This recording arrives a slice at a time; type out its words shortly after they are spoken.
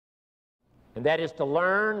And that is to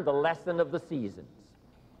learn the lesson of the seasons.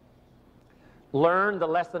 Learn the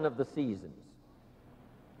lesson of the seasons.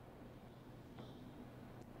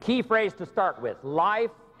 Key phrase to start with: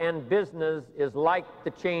 life and business is like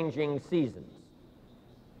the changing seasons.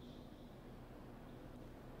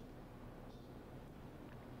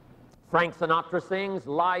 Frank Sinatra sings,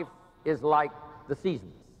 life is like the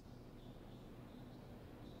seasons.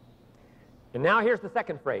 And now here's the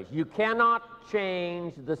second phrase: you cannot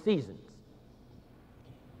change the seasons.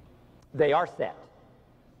 They are set.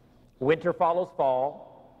 Winter follows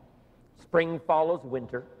fall, spring follows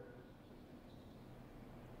winter,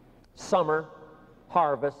 summer,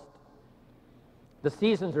 harvest. The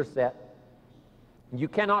seasons are set. You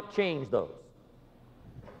cannot change those.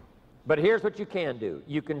 But here's what you can do: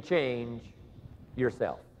 you can change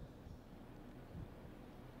yourself.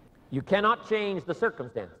 You cannot change the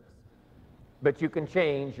circumstances, but you can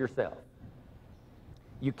change yourself.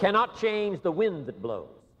 You cannot change the wind that blows,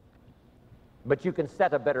 but you can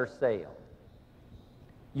set a better sail.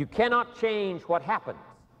 You cannot change what happens,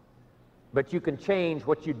 but you can change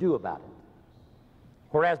what you do about it.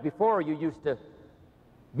 Whereas before you used to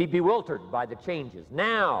be bewildered by the changes,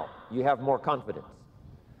 now you have more confidence.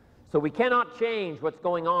 So we cannot change what's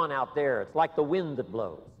going on out there. It's like the wind that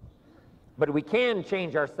blows. But we can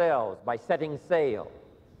change ourselves by setting sail,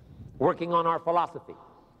 working on our philosophy,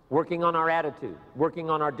 working on our attitude, working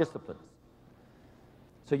on our disciplines.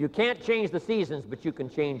 So you can't change the seasons, but you can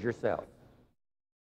change yourself.